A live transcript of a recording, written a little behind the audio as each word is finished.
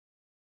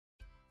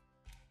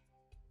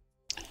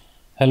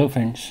Hello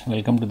friends,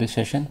 welcome to this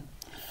session.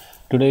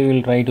 Today we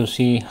will try to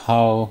see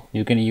how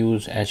you can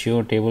use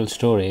Azure Table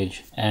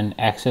Storage and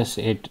access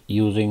it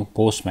using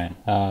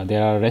POSTMAN.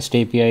 There are REST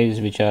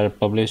APIs which are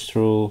published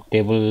through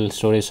Table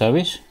Storage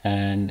Service,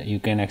 and you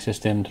can access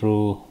them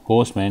through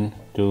POSTMAN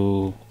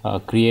to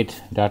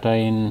create data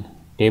in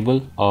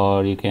table,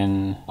 or you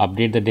can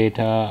update the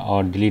data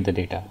or delete the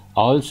data.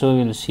 Also,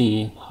 we'll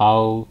see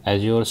how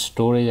Azure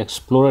Storage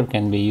Explorer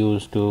can be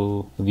used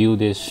to view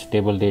this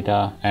table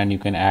data, and you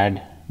can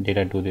add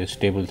data to this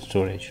table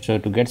storage. So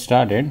to get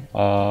started,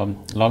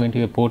 log into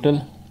your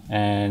portal,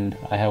 and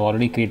I have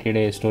already created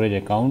a storage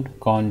account,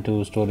 con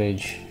to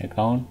storage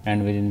account,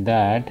 and within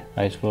that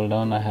I scroll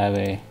down, I have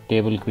a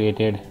table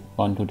created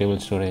onto table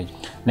storage.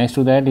 Next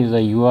to that is a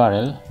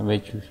URL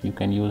which you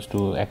can use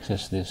to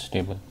access this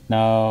table.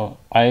 Now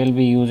I will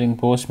be using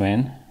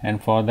POSTMAN,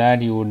 and for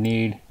that you would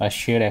need a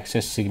shared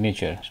access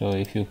signature. So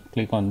if you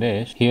click on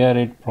this, here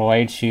it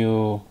provides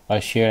you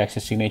a shared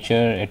access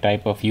signature, a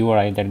type of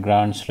URI that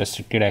grants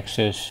restricted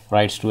access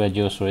rights to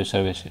Azure Storage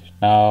Services.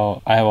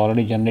 Now I have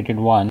already generated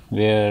one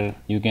where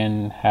you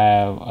can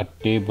have a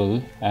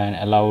table and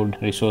allowed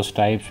resource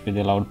types with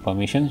allowed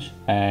permissions,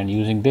 and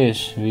using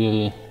this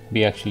we'll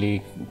be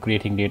actually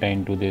creating data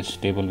into this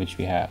table which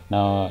we have.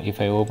 Now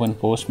if I open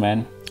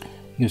POSTMAN,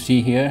 you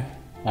see here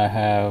I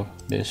have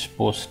this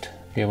post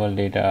table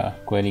data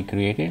query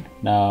created.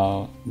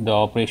 Now the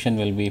operation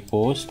will be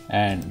post,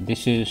 and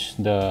this is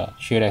the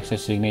shared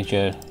access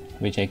signature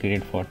which I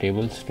created for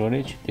table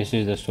storage. This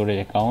is the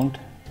storage account.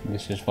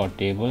 This is for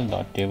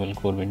table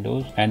core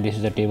windows, and this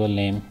is the table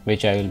name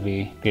which I will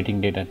be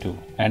creating data to,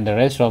 and the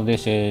rest of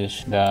this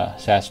is the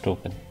SAS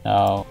token.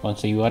 Now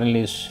once the URL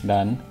is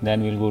done,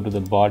 then we'll go to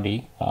the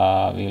body.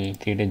 We'll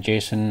create a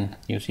JSON.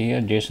 You see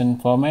here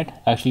JSON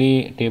format.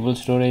 Actually table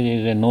storage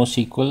is a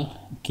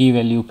NoSQL key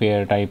value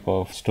pair type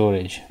of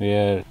storage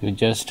where you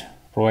just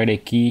provide a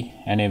key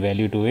and a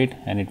value to it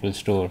and it will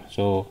store.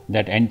 So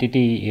that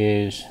entity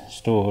is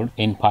stored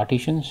in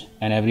partitions,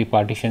 and every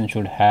partition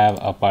should have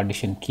a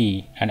partition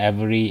key, and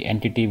every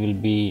entity will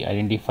be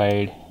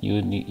identified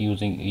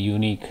using a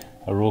unique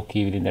row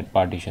key within that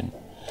partition.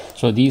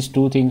 So these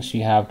two things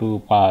you have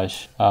to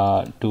pass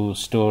to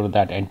store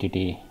that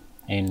entity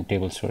in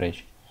table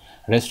storage.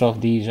 Rest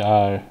of these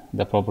are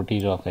the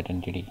properties of that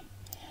entity.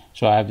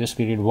 So I have just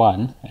created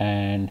one,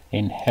 and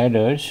in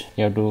headers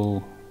you have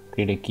to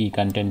create a key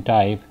content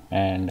type,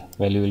 and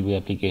value will be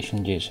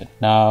application JSON.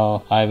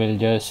 Now I will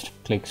just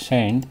click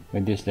send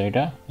with this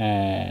data,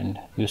 and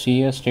you see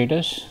here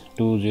status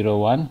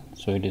 201,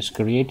 so it is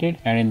created,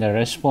 and in the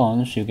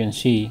response you can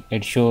see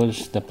it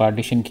shows the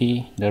partition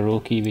key, the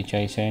row key which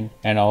I sent,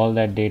 and all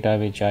that data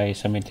which I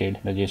submitted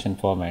the JSON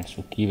format,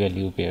 so key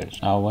value pairs.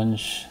 Now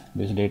once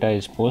this data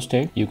is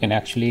posted, you can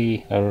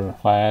actually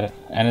fire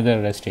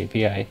another REST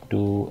API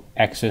to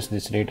access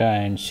this data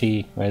and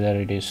see whether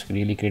it is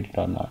really created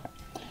or not.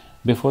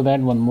 Before that,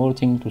 one more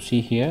thing to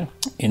see here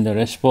in the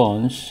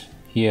response.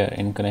 Here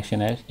in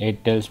connection as,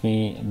 it tells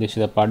me this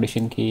is a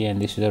partition key and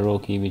this is a row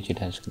key which it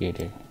has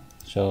created.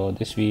 So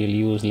this we will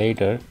use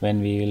later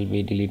when we will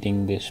be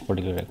deleting this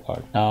particular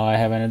record. Now I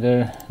have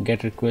another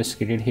get request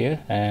created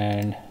here,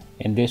 and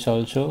in this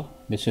also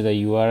this is the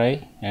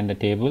URI and the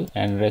table,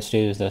 and rest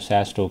is the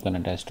SAS token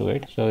attached to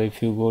it. So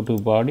if you go to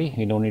body,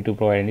 we don't need to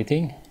provide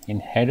anything. In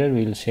header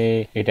we'll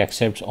say it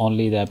accepts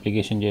only the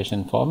application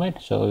JSON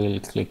format, so we'll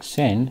click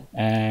send,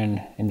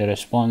 and in the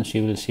response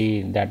you will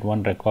see that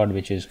one record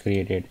which is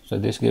created. So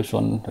this gives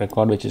one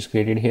record which is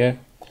created here.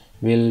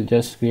 We'll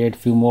just create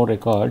few more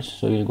records,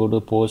 so we'll go to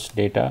post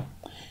data.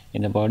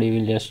 In the body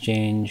we'll just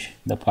change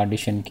the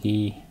partition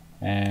key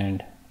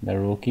and the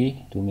row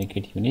key to make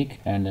it unique,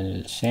 and then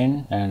we'll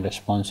send, and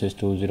response is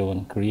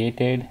 201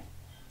 created.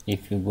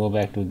 If you go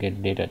back to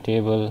get data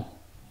table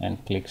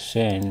and click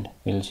send,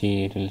 we'll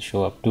see it will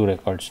show up two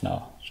records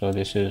now. So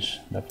this is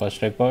the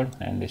first record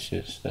and this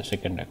is the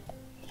second record.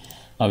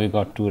 Now we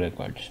got two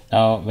records.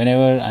 Now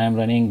whenever I am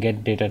running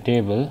get data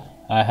table,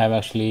 I have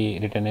actually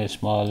written a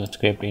small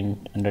script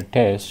under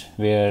test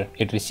where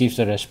it receives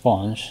the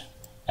response,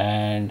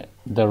 and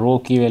the row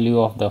key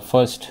value of the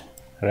first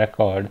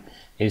record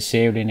is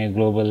saved in a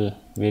global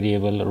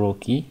variable row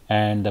key,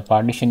 and the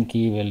partition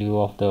key value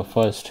of the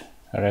first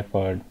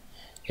record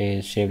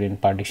is saved in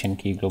partition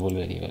key global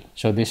variable.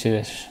 So this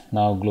is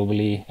now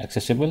globally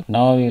accessible.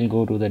 Now we will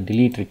go to the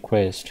delete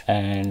request,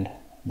 and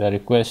the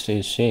request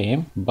is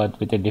same but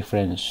with a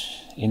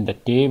difference. In the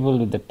table,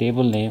 with the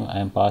table name, I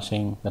am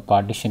passing the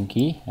partition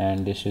key,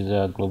 and this is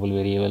a global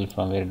variable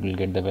from where it will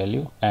get the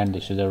value, and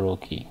this is the row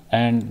key,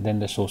 and then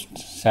the source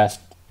SAS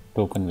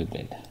token with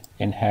it.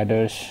 In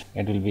headers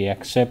it will be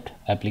accept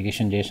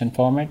application JSON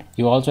format.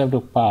 You also have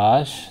to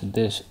pass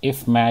this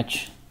if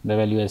match the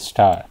value as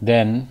star,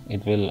 then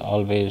it will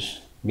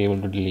always be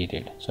able to delete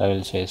it. So I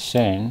will say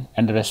send,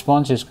 and the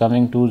response is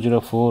coming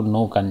 204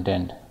 no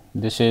content.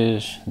 this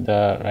is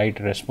the right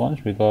response,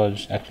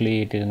 because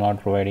actually it is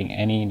not providing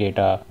any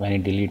data when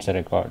it deletes a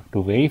record.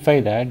 To verify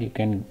that, you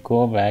can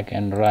go back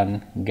and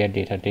run get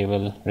data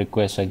table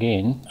request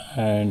again,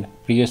 and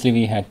previously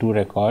we had 2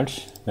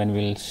 records. When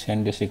we'll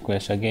send this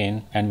request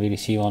again and we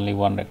receive only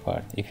 1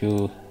 record, if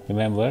you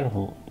remember,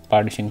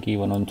 partition key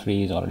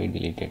 113 is already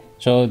deleted.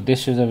 So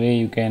this is the way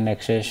you can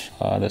access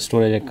the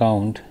storage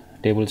account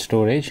table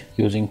storage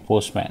using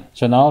Postman.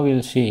 So now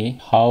we'll see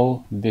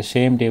how the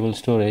same table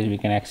storage we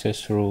can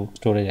access through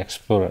Storage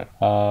Explorer.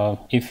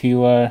 If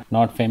you are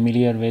not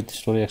familiar with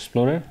Storage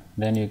Explorer,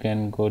 then you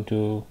can go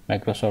to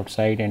Microsoft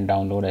site and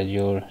download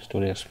Azure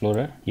Storage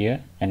Explorer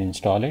here and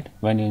install it.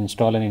 When you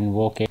install and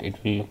invoke it, it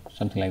will look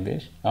something like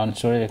this. On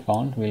storage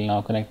account, we'll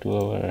now connect to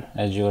our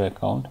Azure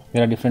account.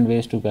 There are different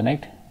ways to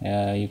connect.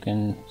 You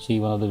can see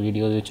one of the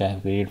videos which I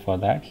have created for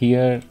that.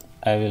 Here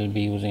I will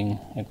be using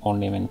account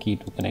name and key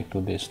to connect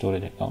to this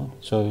storage account.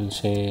 So we'll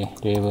say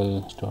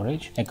table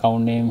storage.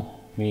 Account name,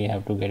 we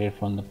have to get it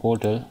from the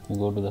portal. We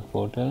go to the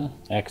portal,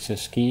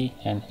 access key,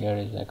 and here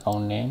is the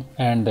account name,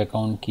 and the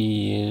account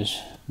key is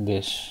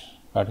this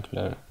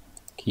particular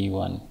key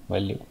 1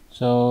 value.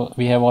 So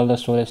we have all the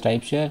storage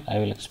types here. I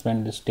will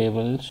expand this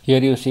tables.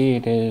 Here you see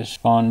it is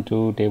on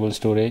to table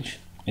storage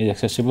is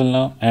accessible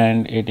now,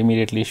 and it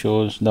immediately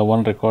shows the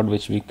 1 record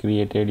which we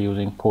created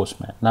using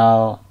Postman.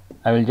 Now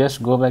I will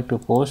just go back to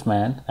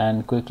Postman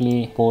and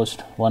quickly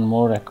post 1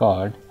 more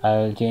record. I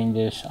will change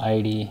this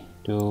ID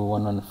to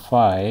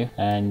 115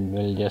 and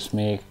we'll just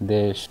make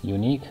this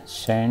unique,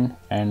 send,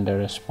 and the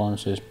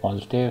response is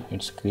positive.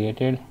 It's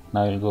created.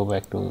 Now we'll go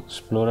back to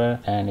Explorer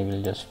and we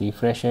will just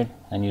refresh it,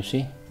 and you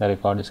see the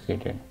record is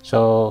created.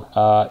 So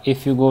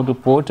if you go to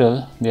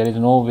portal, there is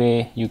no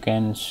way you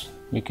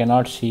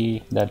cannot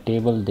see the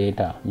table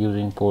data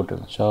using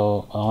portal.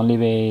 So only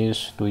way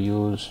is to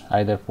use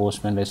either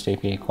Postman REST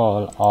API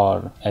call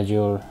or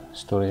Azure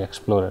Storage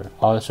Explorer.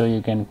 Also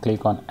you can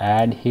click on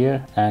add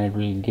here and it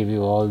will give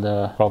you all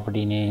the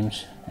property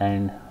names,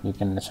 and you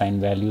can assign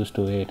values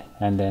to it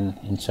and then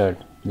insert.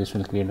 This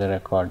will create the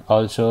record.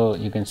 Also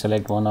you can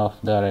select one of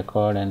the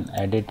record and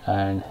edit,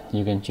 and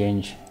you can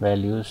change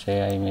values.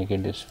 Say I make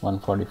it this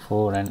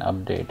 144 and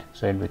update,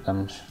 so it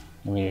becomes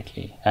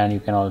immediately, and you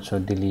can also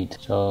delete.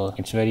 So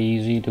it's very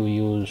easy to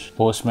use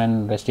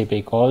Postman REST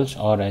API calls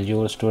or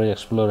Azure Storage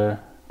Explorer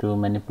to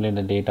manipulate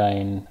the data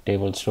in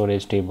table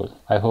storage table.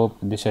 I hope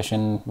this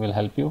session will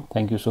help you.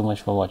 Thank you so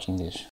much for watching this.